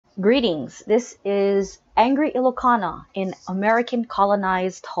Greetings, this is Angry Ilocana in American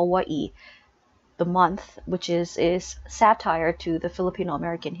Colonized Hawaii, the month, which is satire to the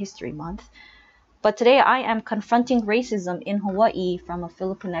Filipino-American History Month. But today I am confronting racism in Hawaii from a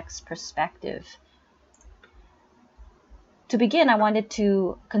Filipinx perspective. To begin, I wanted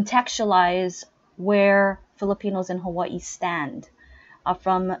to contextualize where Filipinos in Hawaii stand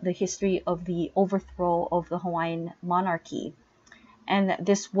from the history of the overthrow of the Hawaiian Monarchy. And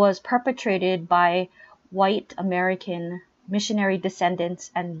this was perpetrated by white American missionary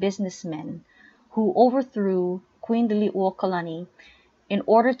descendants and businessmen who overthrew Queen Liliuokalani in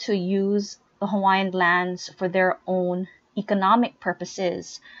order to use the Hawaiian lands for their own economic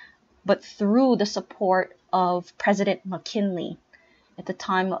purposes, but through the support of President McKinley at the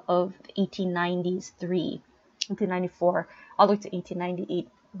time of 1894, all the way to 1898,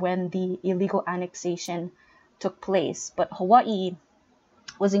 when the illegal annexation took place. But Hawaii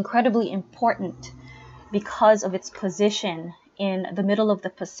was incredibly important because of its position in the middle of the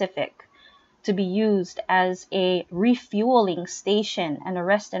Pacific to be used as a refueling station and a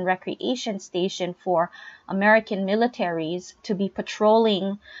rest and recreation station for American militaries to be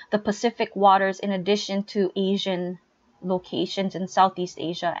patrolling the Pacific waters in addition to Asian locations in Southeast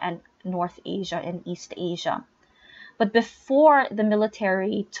Asia and North Asia and East Asia. But before the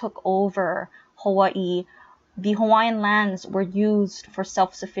military took over Hawaii, the Hawaiian lands were used for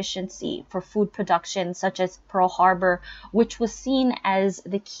self-sufficiency, for food production, such as Pearl Harbor, which was seen as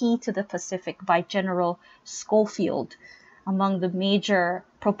the key to the Pacific by General Schofield, among the major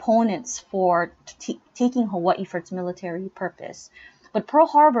proponents for taking Hawaii for its military purpose. But Pearl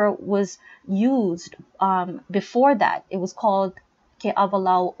Harbor was used before that. It was called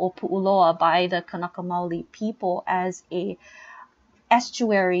Ke'awalau o Pu'uloa by the Kanaka Maoli people as a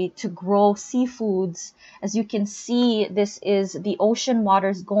estuary to grow seafoods. As you can see, this is the ocean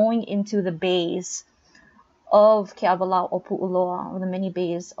waters going into the bays of Ke'awalau o Pu'uloa, or the many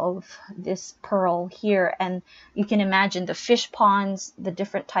bays of this pearl here. And you can imagine the fish ponds, the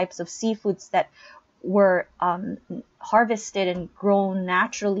different types of seafoods that were harvested and grown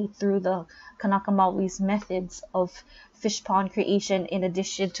naturally through the Kanaka Maoli's methods of fish pond creation, in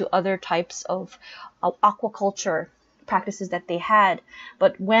addition to other types of aquaculture practices that they had.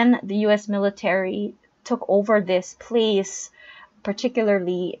 But when the U.S. military took over this place,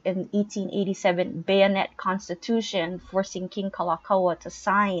 particularly in 1887 Bayonet Constitution, forcing King Kalakaua to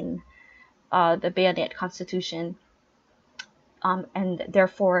sign the Bayonet Constitution, and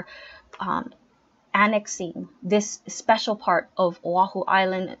therefore annexing this special part of Oahu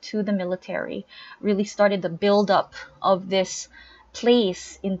Island to the military, really started the buildup of this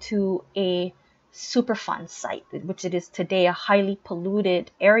place into a Superfund site, which it is today, a highly polluted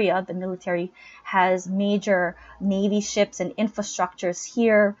area. The military has major Navy ships and infrastructures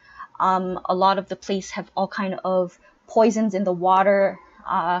here. A lot of the place have all kind of poisons in the water.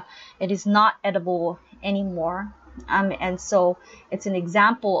 It is not edible anymore. And so it's an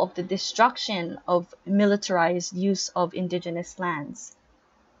example of the destruction of militarized use of indigenous lands.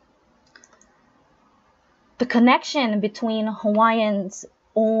 The connection between Hawaiians'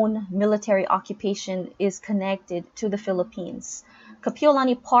 own military occupation is connected to the Philippines.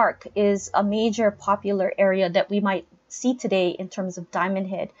 Kapiolani Park is a major popular area that we might see today in terms of Diamond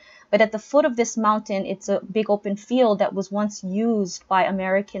Head. But at the foot of this mountain, it's a big open field that was once used by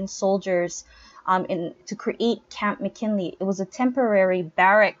American soldiers to create Camp McKinley. It was a temporary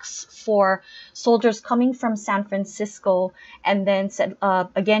barracks for soldiers coming from San Francisco, and then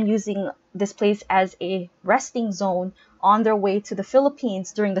again using this place as a resting zone on their way to the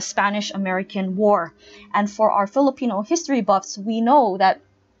Philippines during the Spanish-American War. And for our Filipino history buffs, we know that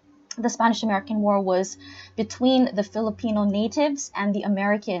the Spanish-American War was between the Filipino natives and the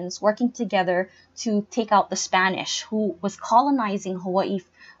Americans working together to take out the Spanish, who was colonizing Philippines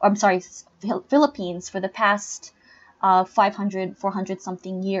for the past 500, 400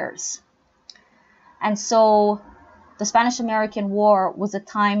 something years. And so the Spanish-American War was a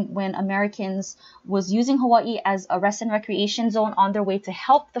time when Americans was using Hawaii as a rest and recreation zone on their way to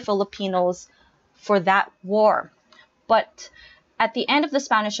help the Filipinos for that war. But at the end of the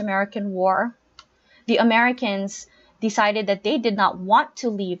Spanish-American War, the Americans decided that they did not want to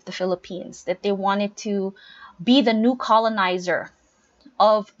leave the Philippines, that they wanted to be the new colonizer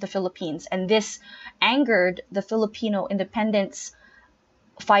of the Philippines. And this angered the Filipino independence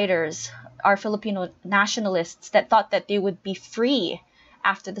fighters, our Filipino nationalists, that thought that they would be free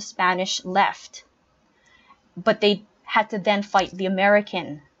after the Spanish left. But they had to then fight the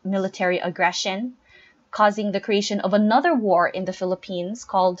American military aggression, causing the creation of another war in the Philippines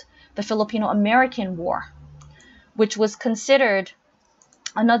called the Filipino-American War, which was considered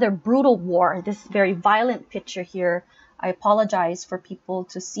another brutal war, this very violent picture here. I apologize for people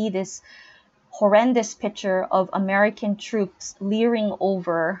to see this horrendous picture of American troops leering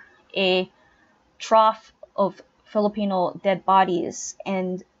over a trough of Filipino dead bodies.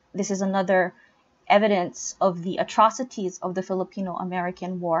 And this is another evidence of the atrocities of the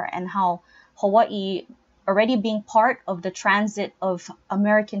Filipino-American War, and how Hawaii, already being part of the transit of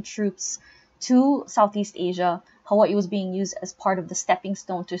American troops to Southeast Asia, Hawaii was being used as part of the stepping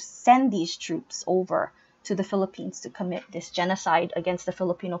stone to send these troops over to the Philippines to commit this genocide against the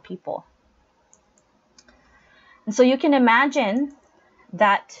Filipino people. And so you can imagine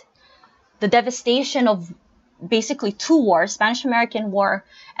that the devastation of basically two wars, Spanish-American War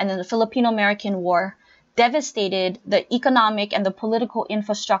and then the Filipino-American War, devastated the economic and the political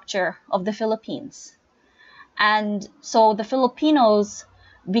infrastructure of the Philippines. And so the Filipinos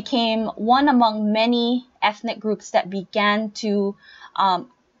became one among many ethnic groups that began to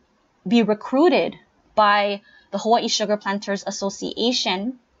be recruited by the Hawaii Sugar Planters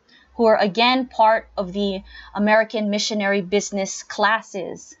Association, who are again part of the American missionary business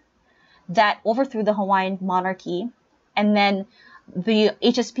classes that overthrew the Hawaiian monarchy. And then the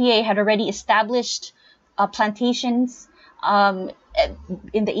HSPA had already established plantations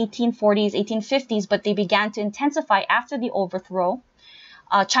in the 1840s, 1850s, but they began to intensify after the overthrow.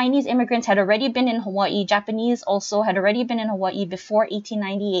 Chinese immigrants had already been in Hawaii. Japanese also had already been in Hawaii before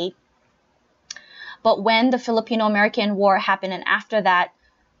 1898. But when the Filipino-American War happened, and after that,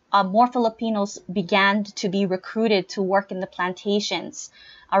 more Filipinos began to be recruited to work in the plantations.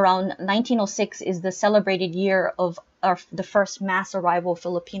 Around 1906 is the celebrated year of the first mass arrival of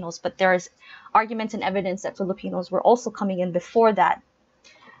Filipinos, but there's arguments and evidence that Filipinos were also coming in before that.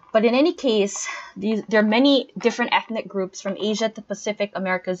 But in any case, there are many different ethnic groups from Asia to Pacific,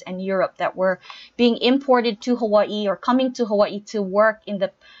 Americas, and Europe that were being imported to Hawaii or coming to Hawaii to work in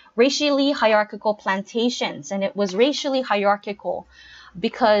the racially hierarchical plantations. And it was racially hierarchical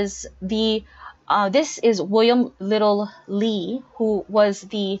because this is William Little Lee, who was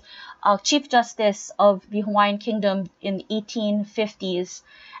the Chief Justice of the Hawaiian Kingdom in the 1850s,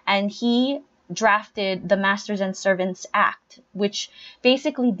 and he drafted the Masters and Servants Act, which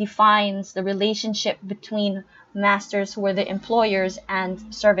basically defines the relationship between masters, who were the employers,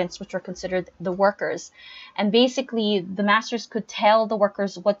 and servants, which were considered the workers. And basically, the masters could tell the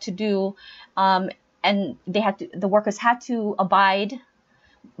workers what to do, and the workers had to abide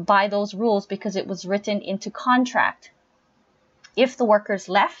by those rules because it was written into contract. If the workers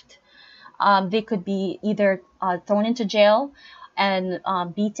left, they could be either thrown into jail and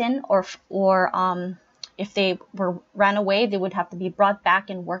beaten, or if they ran away, they would have to be brought back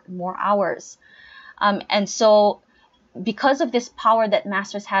and work more hours. And so because of this power that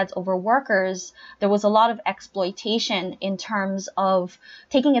masters had over workers, there was a lot of exploitation in terms of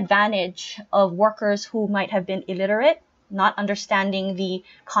taking advantage of workers who might have been illiterate, not understanding the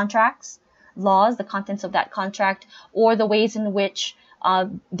contracts, laws, the contents of that contract, or the ways in which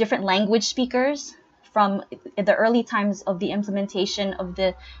different language speakers from the early times of the implementation of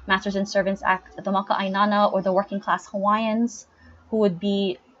the Masters and Servants Act, the Maka'ainana, or the working class Hawaiians, who would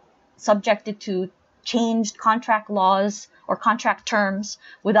be subjected to changed contract laws or contract terms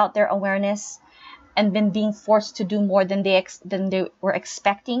without their awareness, and then being forced to do more than they were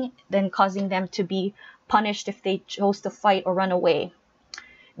expecting, then causing them to be punished if they chose to fight or run away.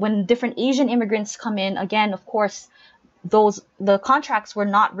 When different Asian immigrants come in, again, of course, the contracts were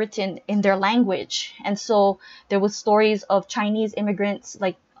not written in their language, and so there was stories of Chinese immigrants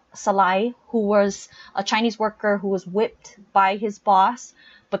like Salai, who was a Chinese worker who was whipped by his boss,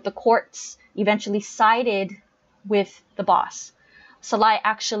 but the courts eventually sided with the boss. Salai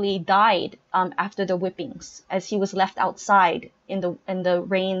actually died after the whippings, as he was left outside and the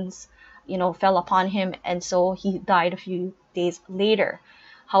rains, fell upon him, and so he died a few days later.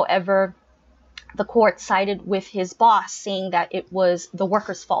 However, the court sided with his boss, saying that it was the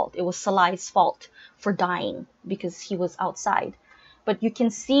worker's fault. It was Salai's fault for dying because he was outside. But you can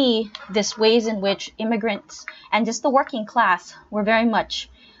see this ways in which immigrants and just the working class were very much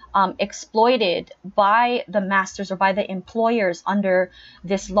exploited by the masters or by the employers under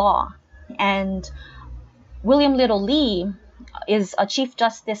this law. And William Little Lee is a Chief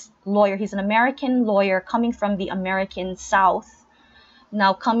Justice lawyer. He's an American lawyer coming from the American South,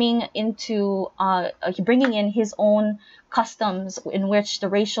 now coming into bringing in his own customs in which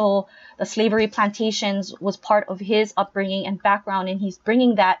the slavery plantations was part of his upbringing and background, and he's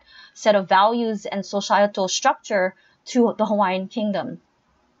bringing that set of values and societal structure to the Hawaiian Kingdom.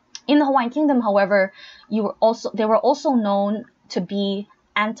 In the Hawaiian Kingdom, however, they were also known to be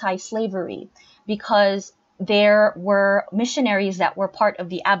anti-slavery, because there were missionaries that were part of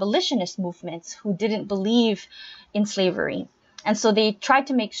the abolitionist movements who didn't believe in slavery. And so they tried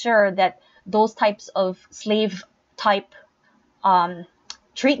to make sure that those types of slave type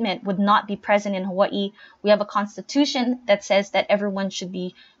treatment would not be present in Hawaii. We have a constitution that says that everyone should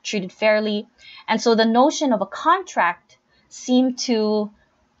be treated fairly. And so the notion of a contract seemed to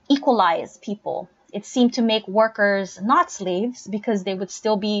equalize people. It seemed to make workers not slaves because they would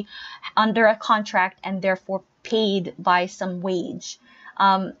still be under a contract and therefore paid by some wage.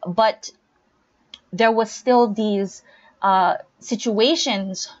 But there was still these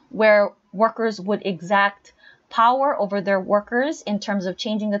situations where workers would exact power over their workers in terms of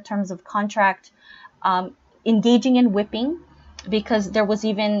changing the terms of contract, engaging in whipping, because there was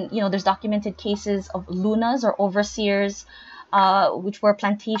even, there's documented cases of lunas or overseers, which were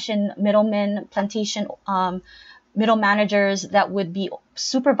plantation middlemen, plantation middle managers that would be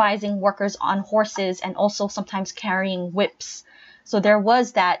supervising workers on horses and also sometimes carrying whips. So there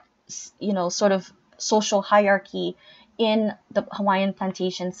was that, sort of social hierarchy in the Hawaiian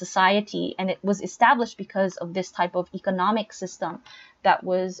plantation society, and it was established because of this type of economic system that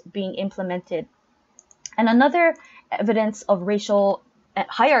was being implemented. And another evidence of racial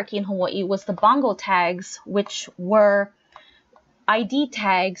hierarchy in Hawaii was the bongo tags, which were ID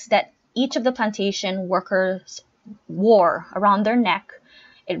tags that each of the plantation workers wore around their neck.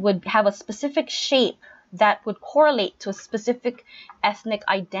 It would have a specific shape that would correlate to a specific ethnic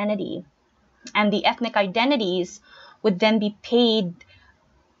identity. And the ethnic identities would then be paid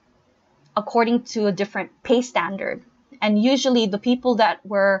according to a different pay standard. And usually the people that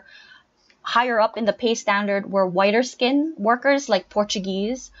were higher up in the pay standard were whiter skinned workers like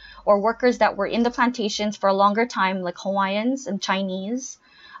Portuguese, or workers that were in the plantations for a longer time like Hawaiians and Chinese.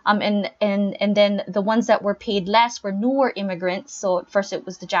 And then the ones that were paid less were newer immigrants. So at first it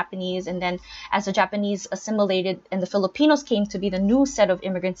was the Japanese, and then as the Japanese assimilated and the Filipinos came to be the new set of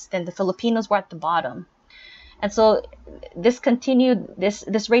immigrants, then the Filipinos were at the bottom. And so this continued,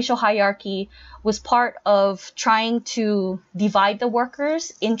 this racial hierarchy was part of trying to divide the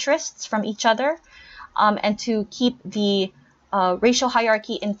workers' interests from each other, and to keep the racial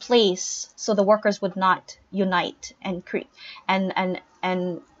hierarchy in place so the workers would not unite and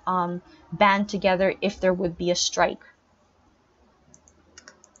band together if there would be a strike.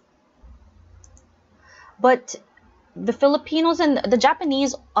 But the Filipinos and the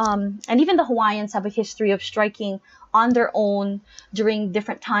Japanese, and even the Hawaiians have a history of striking on their own during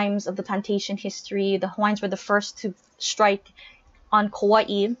different times of the plantation history. The Hawaiians were the first to strike on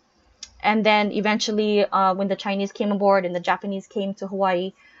Kauai. And then eventually, when the Chinese came aboard and the Japanese came to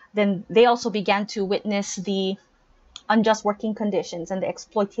Hawaii, then they also began to witness the unjust working conditions and the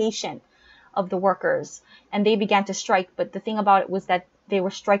exploitation of the workers. And they began to strike. But the thing about it was that they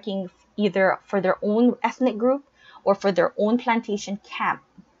were striking either for their own ethnic group or for their own plantation camp.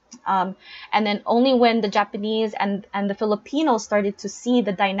 And then only when the Japanese and the Filipinos started to see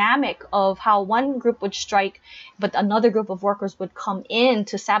the dynamic of how one group would strike, but another group of workers would come in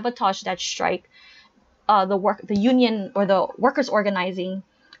to sabotage that strike, the union or the workers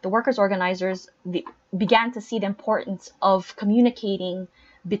organizers began to see the importance of communicating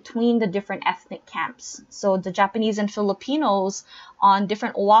between the different ethnic camps. So the Japanese and Filipinos on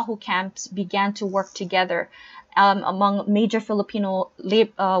different Oahu camps began to work together. Among major Filipino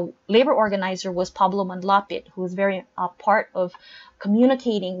labor organizer was Pablo Manlapit, who was very part of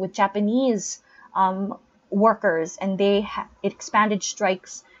communicating with Japanese workers, and they expanded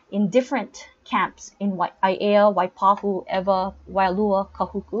strikes in different camps in Aiea, Waipahu, Ewa, Wailua,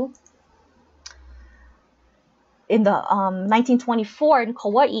 Kahuku. In the 1924 in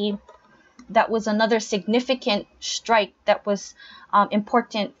Kauai, that was another significant strike that was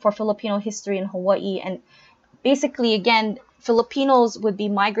important for Filipino history in Hawaii. And basically, again, Filipinos would be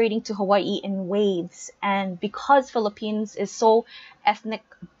migrating to Hawaii in waves. And because Philippines is so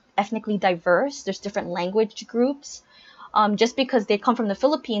ethnically diverse, there's different language groups. Just because they come from the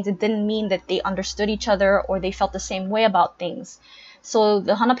Philippines, it didn't mean that they understood each other or they felt the same way about things. So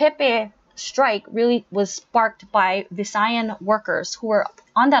the Hanapepe strike really was sparked by Visayan workers who were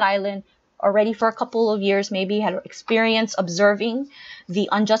on that island already for a couple of years, maybe had experience observing the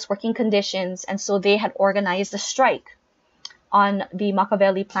unjust working conditions, and so they had organized a strike on the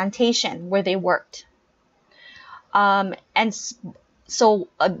Makaveli plantation where they worked. So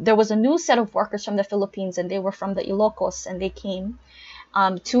there was a new set of workers from the Philippines, and they were from the Ilocos, and they came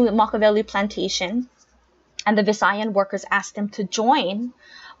to the Makaveli plantation, and the Visayan workers asked them to join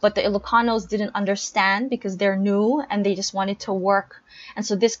but the Ilocanos didn't understand because they're new and they just wanted to work. And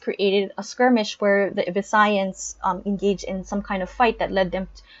so this created a skirmish where the Visayans engaged in some kind of fight that led them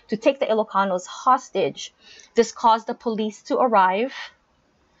to take the Ilocanos hostage. This caused the police to arrive,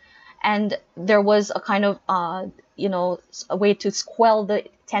 and there was a kind of, a way to quell the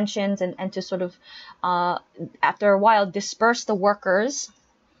tensions and to sort of, after a while, disperse the workers.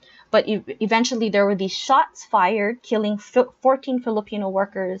 But eventually there were these shots fired, killing 14 Filipino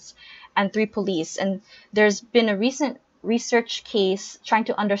workers and 3 police. And there's been a recent research case trying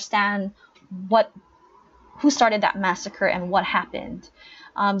to understand who started that massacre and what happened.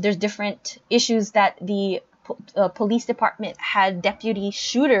 There's different issues that the police department had deputy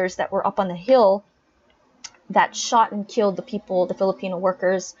shooters that were up on the hill that shot and killed the Filipino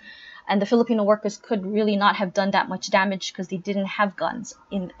workers. And the Filipino workers could really not have done that much damage because they didn't have guns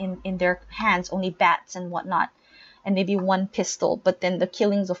in their hands, only bats and whatnot, and maybe 1 pistol. But then the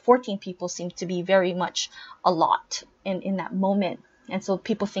killings of 14 people seemed to be very much a lot in that moment. And so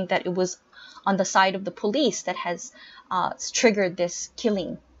people think that it was on the side of the police that has triggered this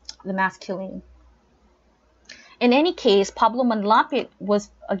killing, the mass killing. In any case, Pablo Manlapit was,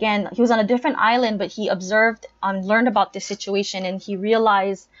 again, he was on a different island, but he observed and learned about this situation, and he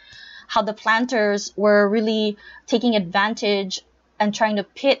realized how the planters were really taking advantage and trying to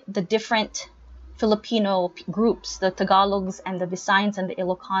pit the different Filipino groups, the Tagalogs and the Visayans and the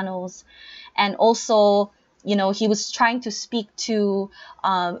Ilocanos. And also, he was trying to speak to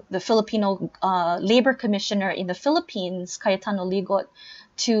the Filipino labor commissioner in the Philippines, Cayetano Ligot,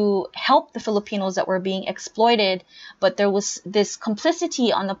 to help the Filipinos that were being exploited. But there was this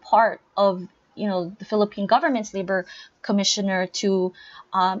complicity on the part of the Philippine government's labor commissioner to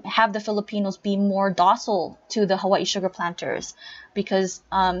have the Filipinos be more docile to the Hawaii sugar planters, because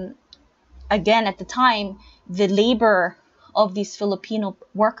again, at the time, the labor of these Filipino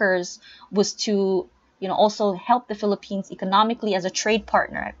workers was to also help the Philippines economically as a trade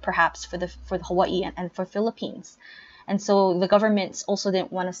partner, perhaps for Hawaii and for Philippines. And so the governments also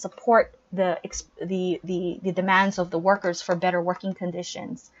didn't want to support the demands of the workers for better working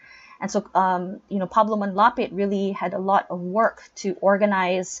conditions. And so, Pablo Manlapit really had a lot of work to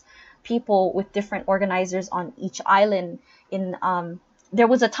organize people with different organizers on each island. There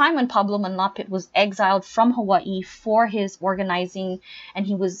was a time when Pablo Manlapit was exiled from Hawaii for his organizing, and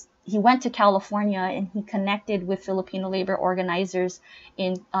he went to California and he connected with Filipino labor organizers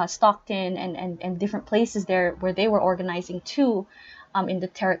in Stockton and different places there where they were organizing too, in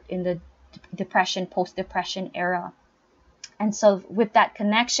the Depression, post-Depression era. And so with that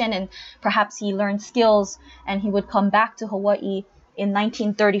connection, and perhaps he learned skills, and he would come back to Hawaii in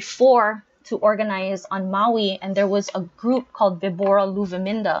 1934 to organize on Maui. And there was a group called Vibora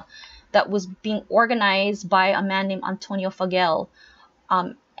Luvaminda that was being organized by a man named Antonio Fagel.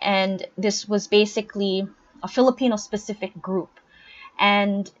 And this was basically a Filipino-specific group.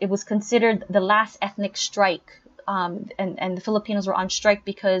 And it was considered the last ethnic strike. And the Filipinos were on strike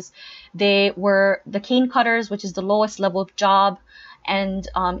because they were the cane cutters, which is the lowest level of job, and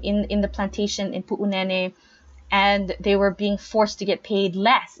in the plantation in Pu'unene, and they were being forced to get paid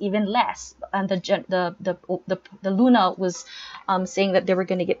less, even less. And the Luna was saying that they were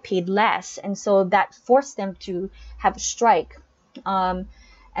going to get paid less, and so that forced them to have a strike. And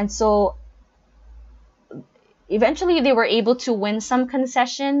so eventually they were able to win some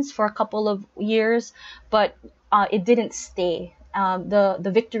concessions for a couple of years, but it didn't stay.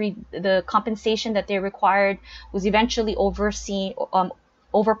 The victory, the compensation that they required was eventually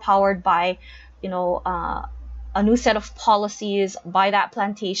overpowered by, a new set of policies by that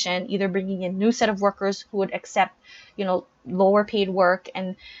plantation, either bringing in a new set of workers who would accept, lower paid work,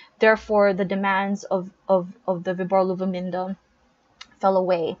 and therefore the demands of the Vibora Luvaminda fell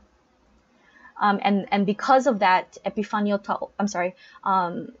away. And because of that, Antonio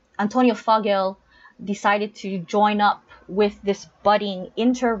Fagel decided to join up with this budding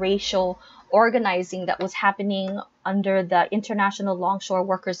interracial organizing that was happening under the International Longshore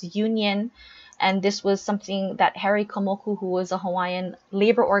Workers Union. And this was something that Harry Kamoku, who was a Hawaiian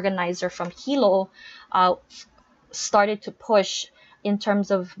labor organizer from Hilo, started to push in terms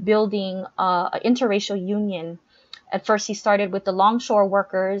of building an interracial union. At first, he started with the longshore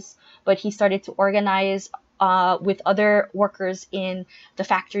workers, but he started to organize with other workers in the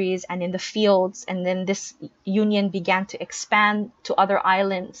factories and in the fields. And then this union began to expand to other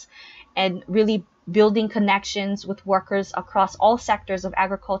islands and really building connections with workers across all sectors of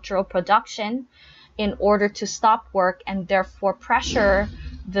agricultural production in order to stop work and therefore pressure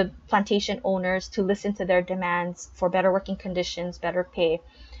the plantation owners to listen to their demands for better working conditions, better pay.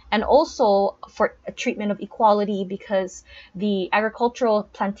 and also for a treatment of equality, because the agricultural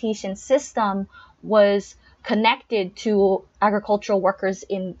plantation system was connected to agricultural workers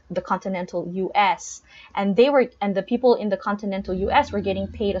in the continental US, and the people in the continental US were getting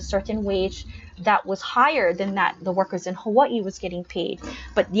paid a certain wage that was higher than that the workers in Hawaii was getting paid.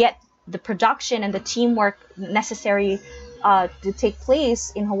 But yet the production and the teamwork necessary to take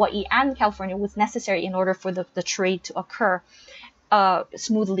place in Hawaii and California was necessary in order for the trade to occur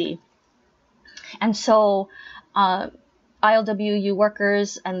smoothly. And so ILWU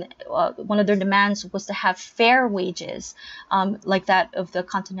workers, and one of their demands was to have fair wages, like that of the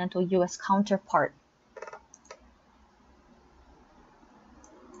continental US counterpart.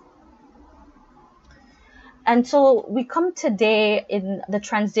 And so we come today in the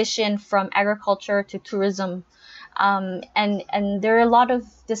transition from agriculture to tourism, and there are a lot of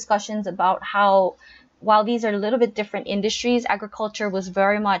discussions about how, while these are a little bit different industries, agriculture was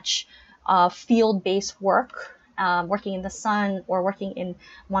very much field-based work, working in the sun or working in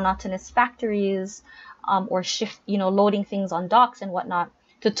monotonous factories, or loading things on docks and whatnot,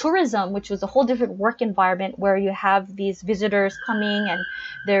 to tourism, which was a whole different work environment where you have these visitors coming, and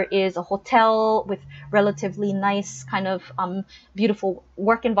there is a hotel with relatively nice kind of beautiful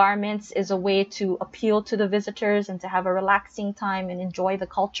work environments, is a way to appeal to the visitors and to have a relaxing time and enjoy the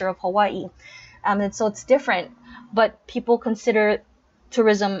culture of Hawaii. And so it's different, but people consider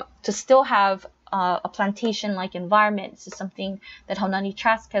tourism to still have a plantation-like environment. This is something that Haunani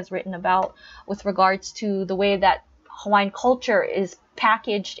Trask has written about with regards to the way that Hawaiian culture is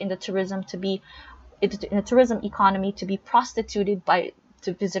packaged in the tourism economy to be prostituted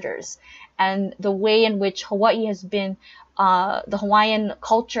to visitors, and the way in which Hawaii has been, the Hawaiian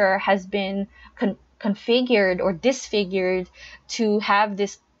culture has been configured or disfigured to have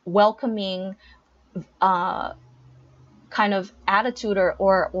this welcoming kind of attitude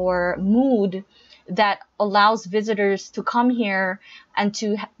or mood that allows visitors to come here and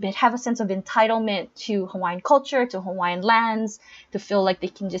to have a sense of entitlement to Hawaiian culture, to Hawaiian lands, to feel like they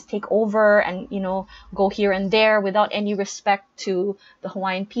can just take over and, go here and there without any respect to the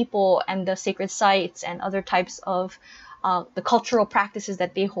Hawaiian people and the sacred sites and other types of the cultural practices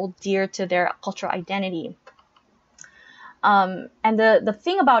that they hold dear to their cultural identity. And the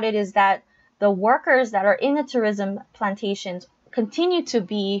thing about it is that the workers that are in the tourism plantations continue to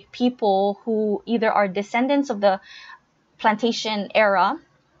be people who either are descendants of the plantation era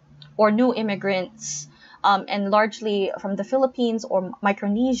or new immigrants, and largely from the Philippines or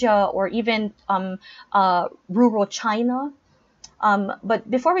Micronesia or even rural China. But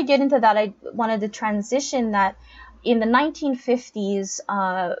before we get into that, I wanted to transition that in the 1950s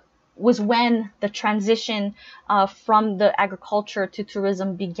was when the transition from the agriculture to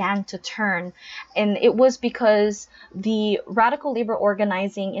tourism began to turn. And it was because the radical labor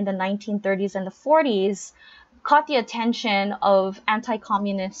organizing in the 1930s and the 40s caught the attention of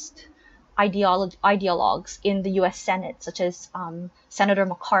anti-communist ideologues in the US Senate, such as Senator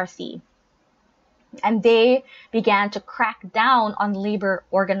McCarthy. And they began to crack down on labor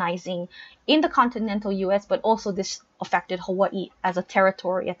organizing in the continental US, but also this affected Hawaii as a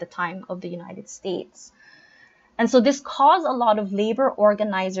territory at the time of the United States. And so this caused a lot of labor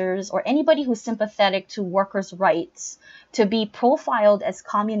organizers or anybody who's sympathetic to workers' rights to be profiled as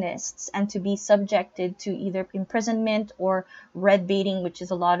communists and to be subjected to either imprisonment or red baiting, which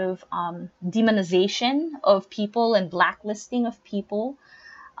is a lot of demonization of people and blacklisting of people.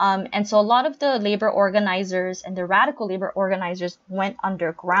 And so a lot of the labor organizers and the radical labor organizers went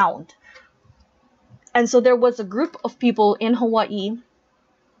underground. And so there was a group of people in Hawaii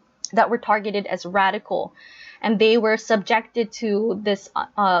that were targeted as radical, and they were subjected to this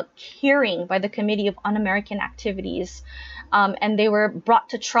hearing by the Committee of Un-American Activities, and they were brought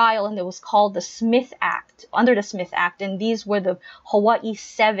to trial, and it was called the Smith Act, under the Smith Act. And these were the Hawaii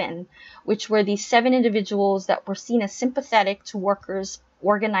 7, which were these 7 individuals that were seen as sympathetic to workers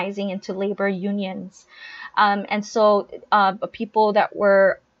organizing into labor unions. And so people that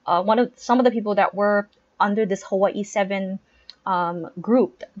were some of the people that were under this Hawaii 7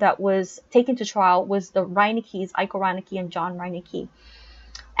 group that was taken to trial was the Reinekes, Aiko Reineke and John Reineke.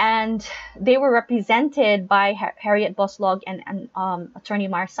 And they were represented by Harriet Boslog and attorney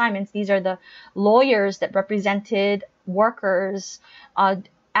Meyer Simons. These are the lawyers that represented workers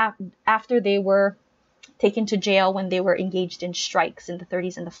after they were taken to jail when they were engaged in strikes in the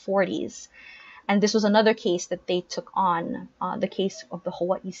 30s and the 40s. And this was another case that they took on, the case of the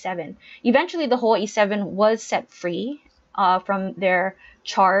Hawaii 7. Eventually, the Hawaii 7 was set free from their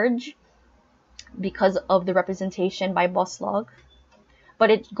charge because of the representation by Boslog.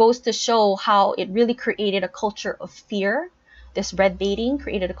 But it goes to show how it really created a culture of fear this red baiting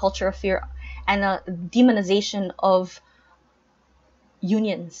created a culture of fear and a demonization of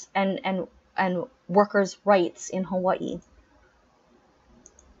unions and workers' rights in Hawaii.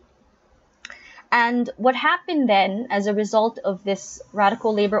 And what happened then, as a result of this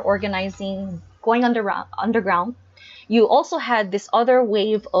radical labor organizing going underground, you also had this other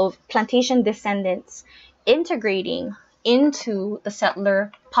wave of plantation descendants integrating into the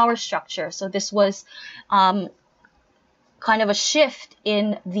settler power structure. So this was kind of a shift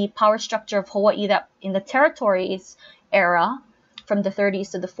in the power structure of Hawaii, that in the territories era, from the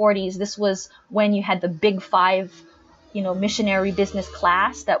 30s to the 40s, this was when you had the big five, missionary business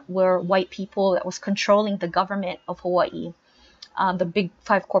class that were white people that was controlling the government of Hawaii. The big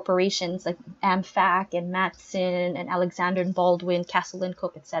five corporations like AmFac and Matson and Alexander and Baldwin, Castle and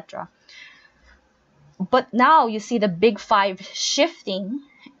Cook, etc. But now you see the big five shifting,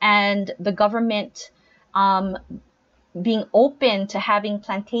 and the government being open to having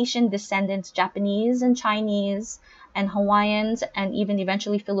plantation descendants, Japanese and Chinese and Hawaiians and even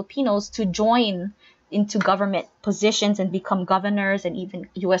eventually Filipinos, to join into government positions and become governors and even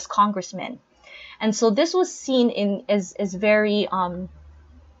U.S. congressmen. And so this was seen as very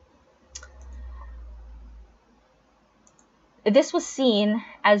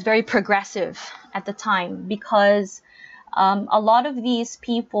progressive at the time, because a lot of these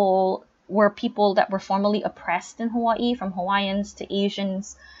people were people that were formerly oppressed in Hawaii, from Hawaiians to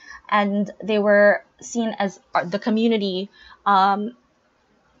Asians, and they were seen as the community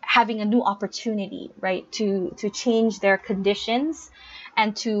having a new opportunity, right, to change their conditions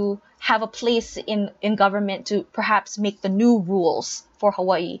and to have a place in government to perhaps make the new rules for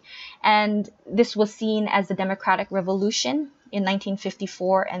Hawaii. And this was seen as the Democratic Revolution in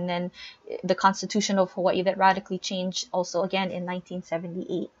 1954, and then the Constitution of Hawaii that radically changed also again in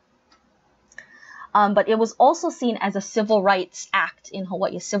 1978. But it was also seen as a civil rights act in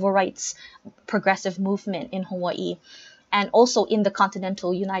Hawaii, a civil rights progressive movement in Hawaii, and also in the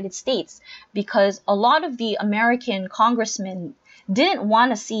continental United States, because a lot of the American congressmen didn't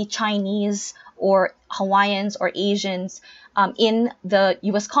want to see Chinese or Hawaiians or Asians in the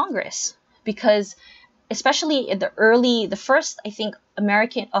U.S. Congress, because especially in the first, I think,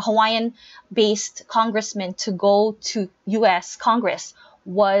 Hawaiian-based congressman to go to U.S. Congress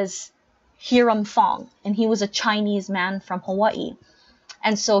was Hiram Fong, and he was a Chinese man from Hawaii.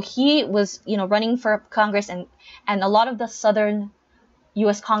 And so he was, running for Congress, and a lot of the southern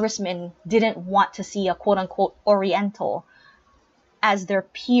U.S. congressmen didn't want to see a quote-unquote Oriental as their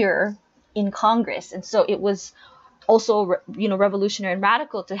peer in Congress. And so it was also, revolutionary and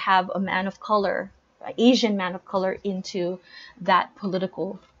radical to have a man of color, an Asian man of color, into that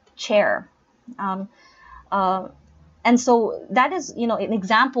political chair. And so that is, an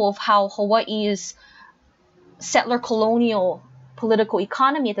example of how Hawaii's settler colonial political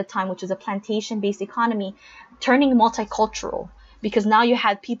economy at the time, which was a plantation-based economy, turning multicultural, because now you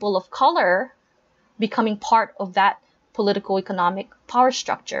had people of color becoming part of that political economic power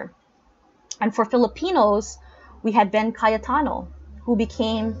structure. And for Filipinos, we had Ben Cayetano, who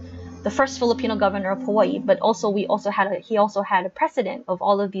became the first Filipino governor of Hawaii, but also he also had a precedent of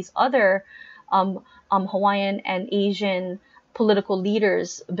all of these other Hawaiian and Asian political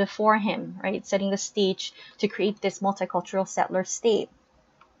leaders before him, right, setting the stage to create this multicultural settler state.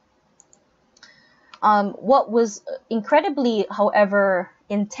 What was incredibly, however,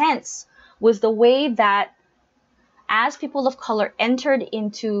 intense was the way that as people of color entered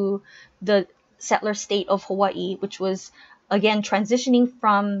into the settler state of Hawaii, which was, again, transitioning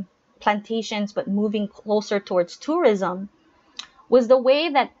from plantations but moving closer towards tourism, was the way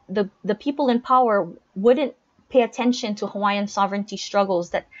that the people in power wouldn't pay attention to Hawaiian sovereignty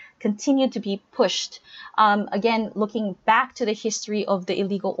struggles that continued to be pushed. Again, looking back to the history of the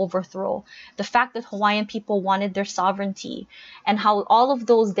illegal overthrow, the fact that Hawaiian people wanted their sovereignty, and how all of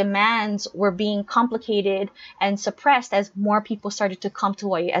those demands were being complicated and suppressed as more people started to come to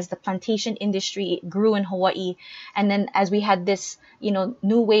Hawaii, as the plantation industry grew in Hawaii. And then as we had this,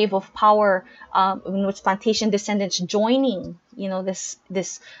 new wave of power, in which plantation descendants joining,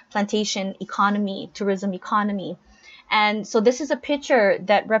 this plantation economy, tourism economy. And so this is a picture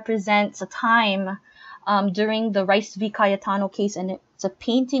that represents a time during the Rice v. Cayetano case, and it's a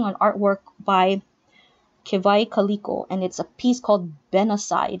painting on artwork by Kevai Kaliko, and it's a piece called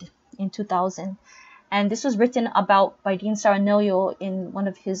Benocide in 2000. And this was written about by Dean Saranillo in one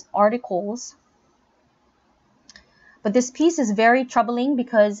of his articles. But this piece is very troubling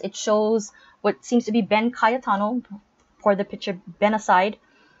because it shows what seems to be Ben Cayetano, for the picture Benocide,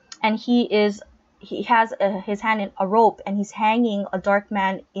 and he is he has his hand in a rope, and he's hanging a dark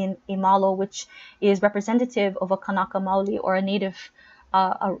man in a malo, which is representative of a Kanaka Maoli, or a native,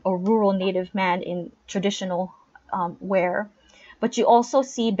 a rural native man in traditional wear. But you also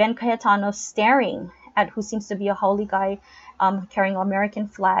see Ben Cayetano staring at who seems to be a haole guy carrying an American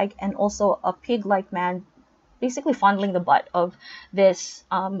flag, and also a pig-like man basically fondling the butt of this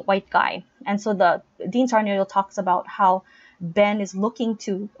white guy. And so the Dean Sarniolo talks about how Ben is looking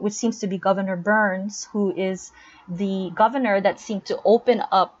to, which seems to be Governor Burns, who is the governor that seemed to open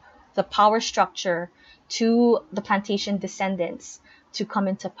up the power structure to the plantation descendants to come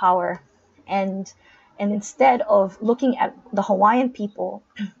into power. And instead of looking at the Hawaiian people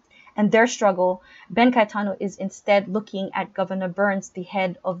and their struggle, Ben Cayetano is instead looking at Governor Burns, the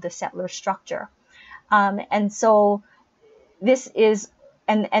head of the settler structure. And so this is,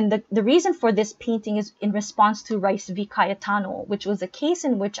 and the reason for this painting is in response to Rice v. Cayetano, which was a case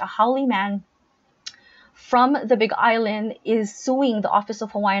in which a haole man from the Big Island is suing the Office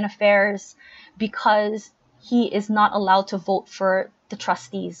of Hawaiian Affairs because he is not allowed to vote for the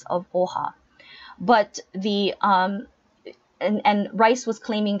trustees of OHA. But the and Rice was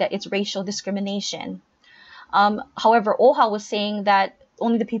claiming that it's racial discrimination. However, OHA was saying that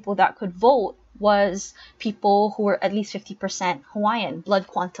only the people that could vote was people who were at least 50% Hawaiian, blood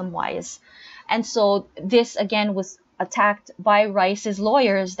quantum wise. And so this again was attacked by Rice's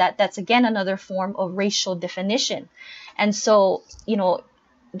lawyers, that's again another form of racial definition. And so, you know,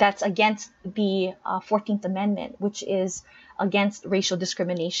 that's against the 14th Amendment, which is against racial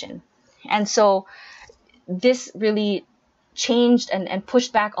discrimination. And so this really changed and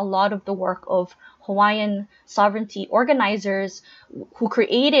pushed back a lot of the work of Hawaiian sovereignty organizers who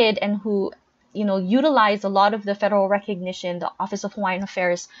created and who, you know, utilized a lot of the federal recognition, the Office of Hawaiian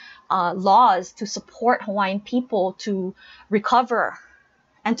Affairs laws to support Hawaiian people to recover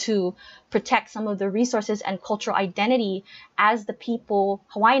and to protect some of the resources and cultural identity as the people,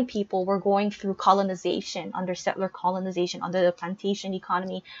 Hawaiian people, were going through colonization, under settler colonization, under the plantation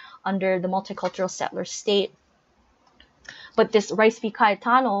economy, under the multicultural settler state. But this Rice v.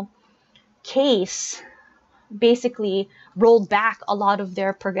 Cayetano case basically rolled back a lot of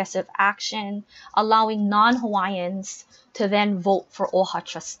their progressive action, allowing non-Hawaiians to then vote for OHA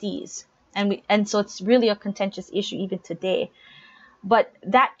trustees. And so it's really a contentious issue even today. But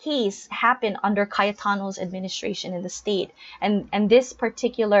that case happened under Cayetano's administration in the state. And this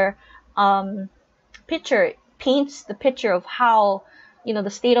particular picture paints the picture of how, you know, the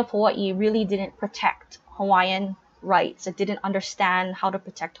state of Hawaii really didn't protect Hawaiian rights. It didn't understand how to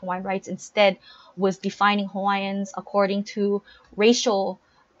protect Hawaiian rights. Instead, was defining Hawaiians according to racial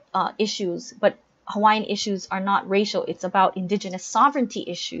issues. But Hawaiian issues are not racial. It's about indigenous sovereignty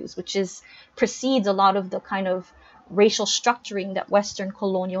issues, which precedes a lot of the kind of racial structuring that Western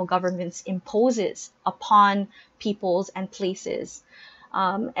colonial governments imposes upon peoples and places.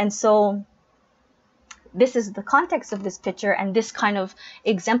 And so this is the context of this picture, and this kind of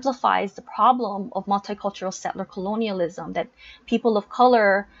exemplifies the problem of multicultural settler colonialism, that people of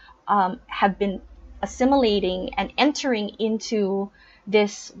color have been assimilating and entering into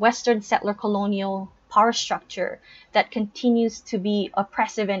this Western settler colonial power structure that continues to be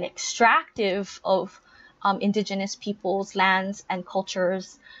oppressive and extractive of indigenous peoples, lands, and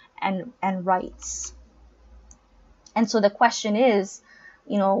cultures and rights. And so the question is,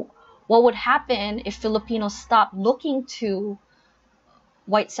 you know, what would happen if Filipinos stopped looking to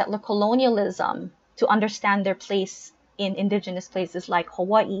white settler colonialism to understand their place in indigenous places like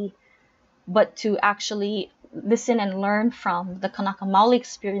Hawaii, but to actually listen and learn from the Kanaka Maoli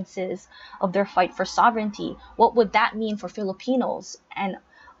experiences of their fight for sovereignty? What would that mean for Filipinos and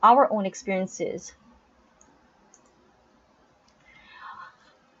our own experiences?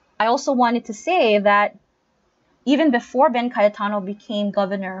 I also wanted to say that even before Ben Cayetano became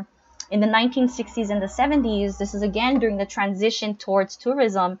governor in the 1960s and the 70s, this is again during the transition towards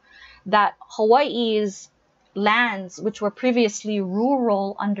tourism, that Hawaii's lands, which were previously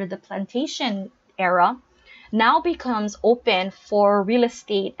rural under the plantation era, now becomes open for real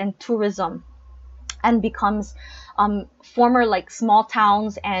estate and tourism, and becomes former like small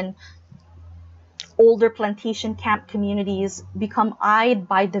towns and older plantation camp communities become eyed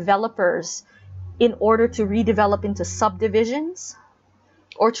by developers in order to redevelop into subdivisions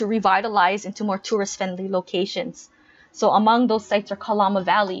or to revitalize into more tourist-friendly locations. So among those sites are Kalama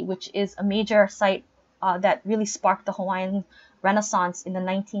Valley, which is a major site that really sparked the Hawaiian Renaissance in the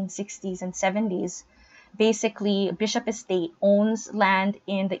 1960s and 70s. Basically, Bishop Estate owns land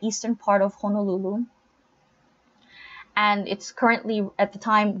in the eastern part of Honolulu, and it's currently, at the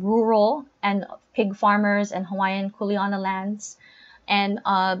time, rural and pig farmers and Hawaiian kuleana lands. and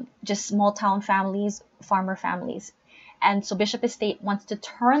just small town families, farmer families. And so Bishop Estate wants to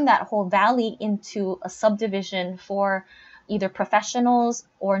turn that whole valley into a subdivision for either professionals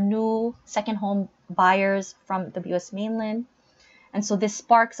or new second home buyers from the US mainland. And so this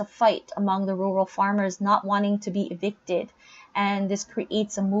sparks a fight among the rural farmers not wanting to be evicted. And this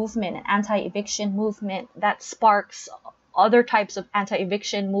creates a movement, an anti-eviction movement that sparks other types of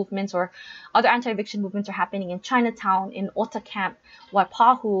anti-eviction movements, or other anti-eviction movements are happening in Chinatown, in Ota Camp,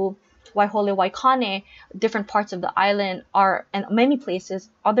 Waipahu, Waihole, Waikane. Different parts of the island are, and many places,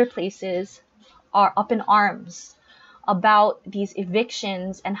 other places are up in arms about these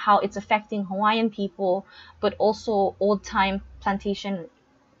evictions and how it's affecting Hawaiian people, but also old-time plantation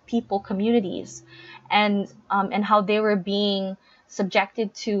people communities, and how they were being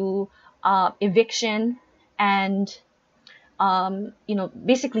subjected to eviction and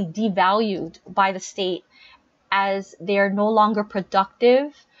basically devalued by the state, as they are no longer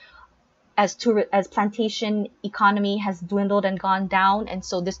productive, as plantation economy has dwindled and gone down. And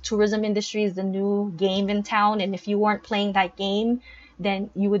so this tourism industry is the new game in town, and if you weren't playing that game, then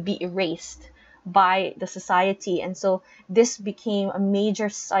you would be erased by the society. And so this became a major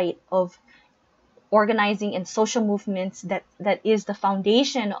site of organizing and social movements that is the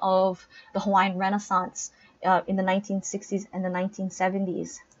foundation of the Hawaiian Renaissance in the 1960s and the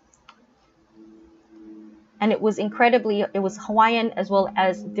 1970s. And it was Hawaiian as well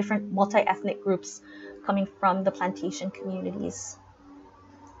as different multi-ethnic groups coming from the plantation communities.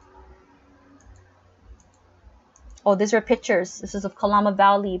 Oh, these are pictures. This is of Kalama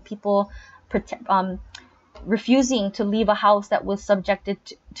Valley, people refusing to leave a house that was subjected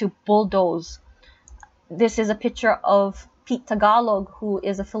to bulldoze. This is a picture of Pete Tagalog, who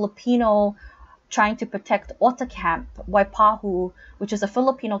is a Filipino trying to protect Ota Camp, Waipahu, which is a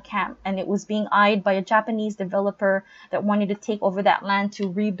Filipino camp, and it was being eyed by a Japanese developer that wanted to take over that land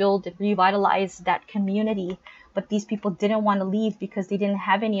to rebuild and revitalize that community. But these people didn't want to leave because they didn't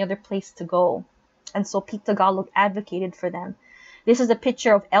have any other place to go. And so Pete Tagalog advocated for them. This is a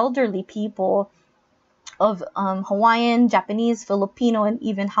picture of elderly people, of Hawaiian, Japanese, Filipino, and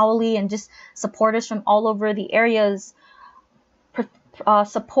even Haole, and just supporters from all over the areas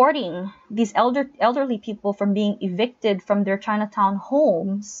supporting these elderly people from being evicted from their Chinatown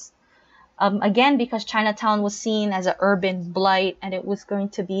homes. Again, because Chinatown was seen as an urban blight, and it was going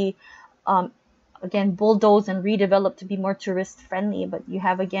to be, again, bulldozed and redeveloped to be more tourist friendly. But you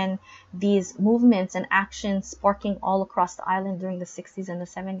have, again, these movements and actions sparking all across the island during the 60s and the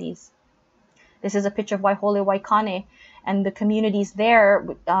 70s. This is a picture of Waihole, Waikane, and the communities there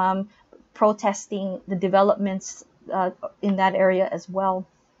protesting the developments in that area as well.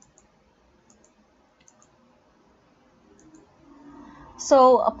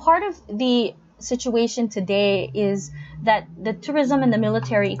 So a part of the situation today is that the tourism and the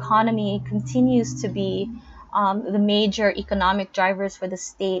military economy continues to be the major economic drivers for the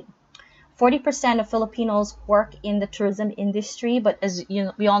state. 40% of Filipinos work in the tourism industry, but as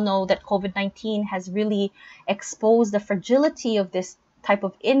we all know that COVID-19 has really exposed the fragility of this type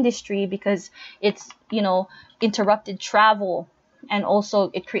of industry, because it's interrupted travel, and also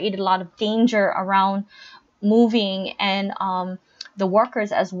it created a lot of danger around moving and the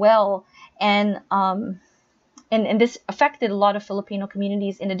workers as well, and this affected a lot of Filipino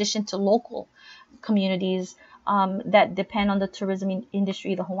communities in addition to local communities that depend on the tourism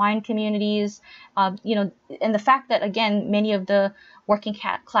industry, the Hawaiian communities, and the fact that, again, many of the working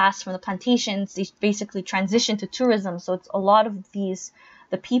class from the plantations, they basically transitioned to tourism. So it's a lot of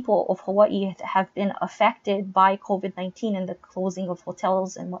the people of Hawaii have been affected by COVID-19 and the closing of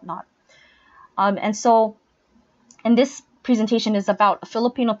hotels and whatnot. And this presentation is about a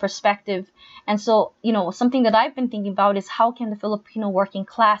Filipino perspective. And so, something that I've been thinking about is how can the Filipino working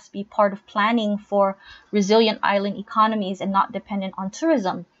class be part of planning for resilient island economies and not dependent on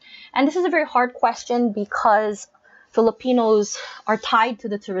tourism? And this is a very hard question because Filipinos are tied to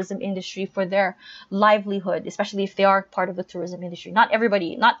the tourism industry for their livelihood, especially if they are part of the tourism industry. Not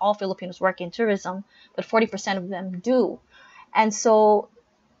all Filipinos work in tourism, but 40% of them do. And so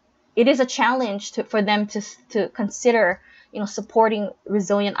it is a challenge for them to consider supporting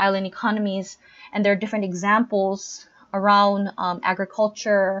resilient island economies. And there are different examples around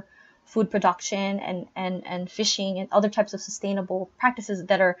agriculture, food production, and fishing, and other types of sustainable practices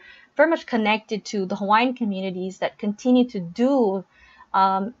that are very much connected to the Hawaiian communities that continue to do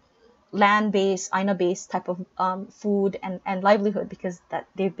land-based, Aina-based type of food and livelihood, because that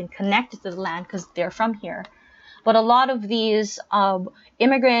they've been connected to the land because they're from here. But a lot of these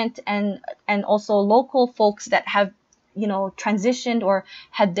immigrant and also local folks that have transitioned or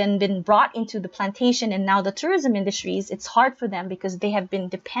had then been brought into the plantation and now the tourism industries, it's hard for them because they have been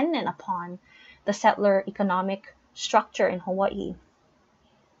dependent upon the settler economic structure in Hawaii.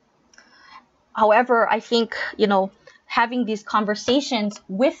 However, I think, having these conversations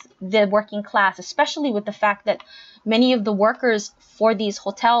with the working class, especially with the fact that many of the workers for these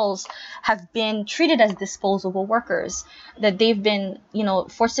hotels have been treated as disposable workers, that they've been,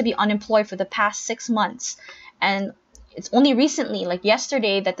 forced to be unemployed for the past 6 months. And it's only recently, like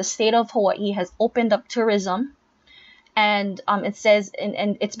yesterday, that the state of Hawaii has opened up tourism. And it says,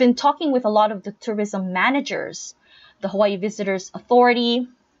 and it's been talking with a lot of the tourism managers, the Hawaii Visitors Authority,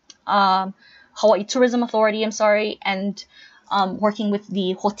 Hawaii Tourism Authority, I'm sorry, and working with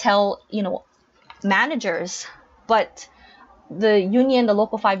the hotel, managers. But the union, the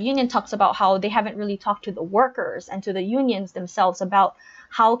Local 5 union, talks about how they haven't really talked to the workers and to the unions themselves about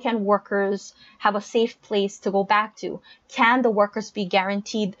how can workers have a safe place to go back to. Can the workers be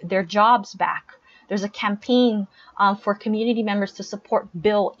guaranteed their jobs back? There's a campaign for community members to support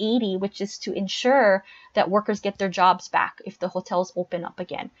Bill 80, which is to ensure that workers get their jobs back if the hotels open up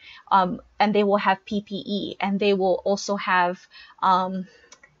again. And they will have PPE, and they will also have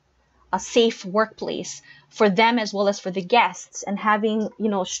a safe workplace for them as well as for the guests, and having,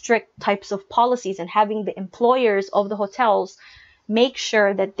 strict types of policies, and having the employers of the hotels make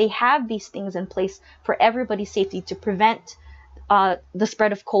sure that they have these things in place for everybody's safety to prevent the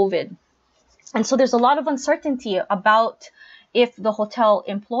spread of COVID. And so there's a lot of uncertainty about if the hotel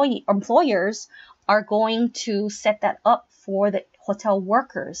employers are going to set that up for the hotel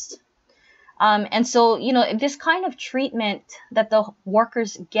workers. And so, this kind of treatment that the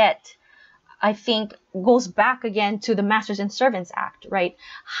workers get, I think, goes back again to the Masters and Servants Act, right?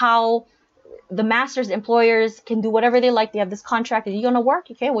 How the masters, employers can do whatever they like. They have this contract. Are you going to work?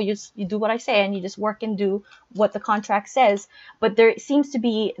 Okay, well, you do what I say, and you just work and do what the contract says. But there seems to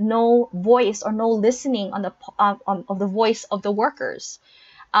be no voice or no listening on the of the voice of the workers.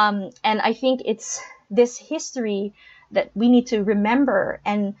 And I think it's this history that we need to remember,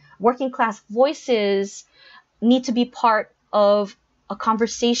 and working class voices need to be part of a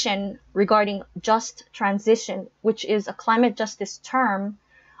conversation regarding just transition, which is a climate justice term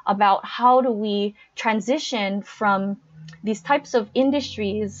about how do we transition from these types of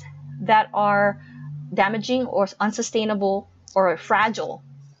industries that are damaging or unsustainable or fragile,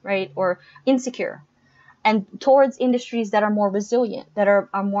 right, or insecure, and towards industries that are more resilient, that are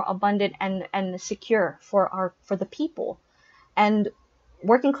more abundant and secure for the people. And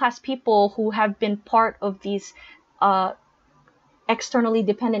working class people who have been part of these externally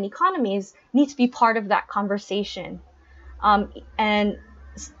dependent economies need to be part of that conversation. And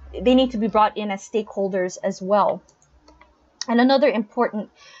they need to be brought in as stakeholders as well. And another important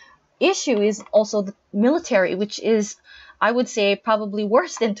issue is also the military, which is, I would say, probably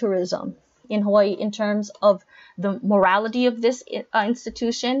worse than tourism in Hawaii in terms of the morality of this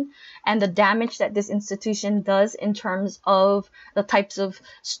institution and the damage that this institution does in terms of the types of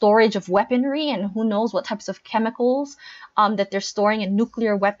storage of weaponry and who knows what types of chemicals that they're storing, and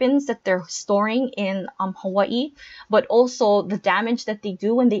nuclear weapons that they're storing in Hawaii, but also the damage that they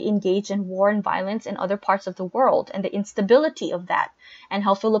do when they engage in war and violence in other parts of the world, and the instability of that, and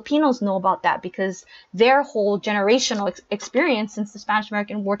how Filipinos know about that because their whole generational experience since the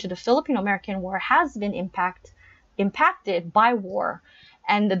Spanish-American War to the Filipino-American War has been impacted by war,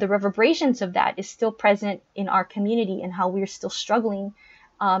 and the reverberations of that is still present in our community, and how we're still struggling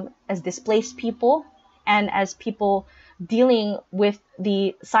as displaced people and as people dealing with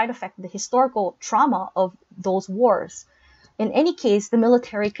the side effect, the historical trauma of those wars. In any case, the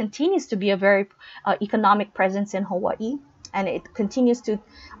military continues to be a very economic presence in Hawaii, and it continues to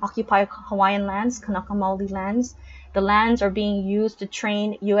occupy Hawaiian lands, Kanaka Maoli lands. The lands are being used to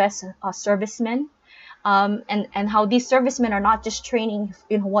train U.S. Servicemen, and how these servicemen are not just training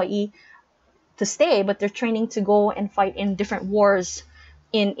in Hawaii to stay, but they're training to go and fight in different wars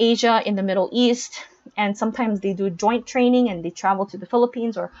in Asia, in the Middle East, and sometimes they do joint training and they travel to the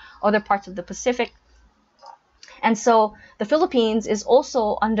Philippines or other parts of the Pacific. And so the Philippines is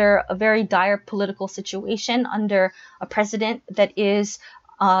also under a very dire political situation, under a president that is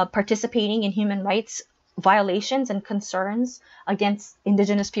participating in human rights violations and concerns against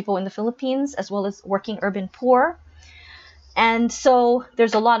indigenous people in the Philippines, as well as working urban poor. And so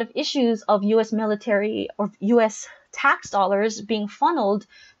there's a lot of issues of U.S. military or U.S. tax dollars being funneled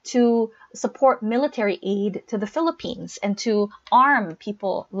to support military aid to the Philippines and to arm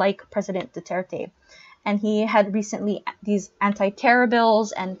people like President Duterte. And he had recently these anti-terror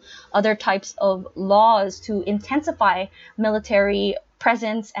bills and other types of laws to intensify military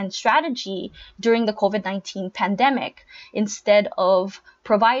presence and strategy during the COVID-19 pandemic, instead of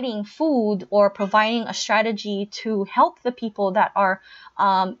providing food or providing a strategy to help the people that are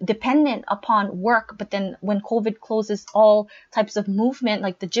dependent upon work. But then when COVID closes all types of movement,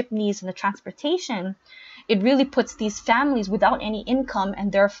 like the jeepneys and the transportation, it really puts these families without any income,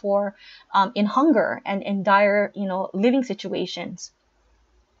 and therefore in hunger and in dire, living situations.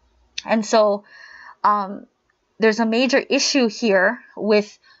 And so there's a major issue here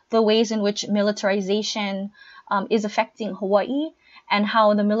with the ways in which militarization is affecting Hawaii, and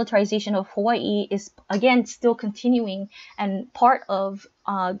how the militarization of Hawaii is, again, still continuing and part of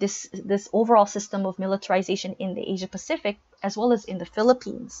this overall system of militarization in the Asia Pacific, as well as in the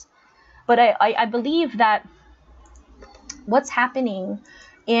Philippines. But I believe that what's happening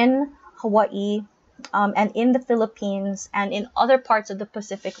in Hawaii and in the Philippines and in other parts of the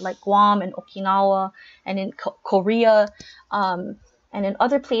Pacific, like Guam and Okinawa and in Korea and in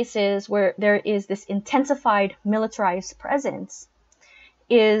other places where there is this intensified militarized presence,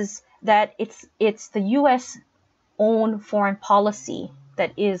 is that it's the U.S. own foreign policy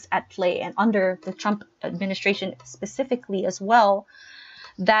that is at play, and under the Trump administration specifically as well,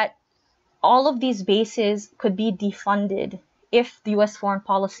 that all of these bases could be defunded if the U.S. foreign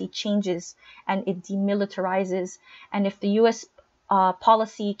policy changes and it demilitarizes, and if the U.S.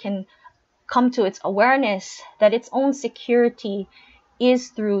 policy can come to its awareness that its own security is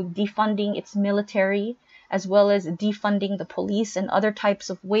through defunding its military, as well as defunding the police and other types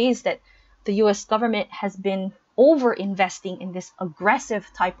of ways that the U.S. government has been over-investing in this aggressive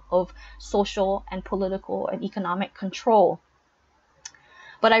type of social and political and economic control.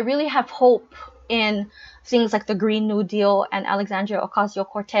 But I really have hope in things like the Green New Deal and Alexandria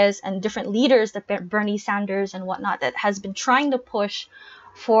Ocasio-Cortez and different leaders, that Bernie Sanders and whatnot, that has been trying to push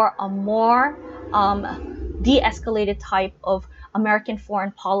for a more de-escalated type of American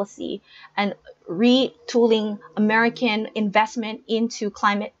foreign policy, and retooling American investment into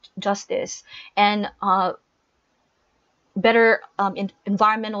climate justice and better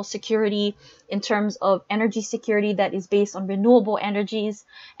environmental security in terms of energy security that is based on renewable energies,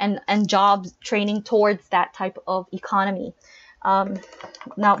 and jobs training towards that type of economy.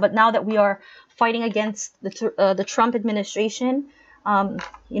 Now that we are fighting against the Trump administration,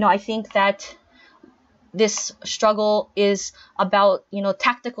 I think that this struggle is about,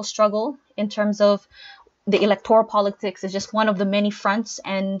 tactical struggle in terms of the electoral politics is just one of the many fronts,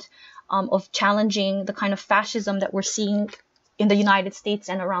 and of challenging the kind of fascism that we're seeing in the United States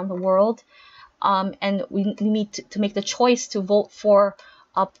and around the world. And we need to make the choice to vote for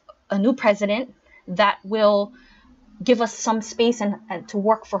a new president that will give us some space and to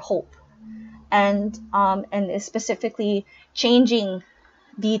work for hope, and specifically changing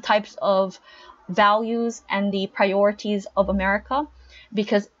the types of values and the priorities of America,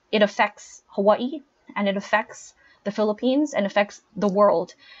 because it affects Hawaii and it affects the Philippines and affects the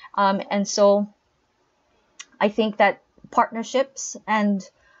world. And so I think that partnerships and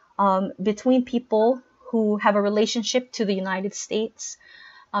between people who have a relationship to the United States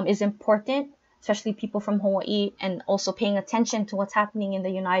is important, especially people from Hawaii, and also paying attention to what's happening in the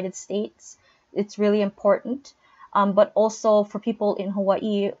United States. It's really important. But also for people in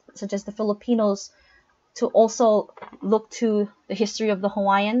Hawaii, such as the Filipinos, to also look to the history of the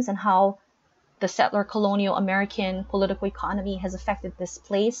Hawaiians and how the settler colonial American political economy has affected this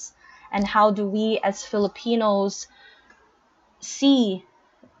place, and how do we as Filipinos see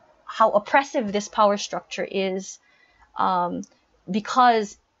how oppressive this power structure is,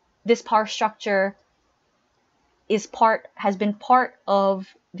 because this power structure has been part of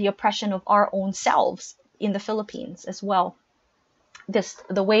the oppression of our own selves in the Philippines as well.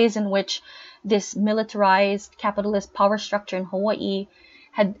 The ways in which this militarized capitalist power structure in Hawaii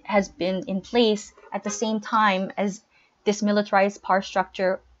has been in place at the same time as this militarized power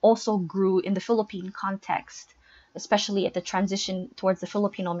structure also grew in the Philippine context, especially at the transition towards the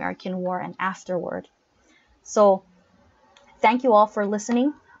Filipino-American War and afterward. So thank you all for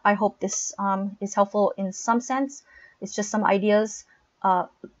listening. I hope this is helpful in some sense. It's just some ideas.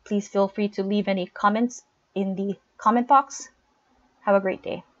 Please feel free to leave any comments in the comment box. Have a great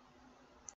day.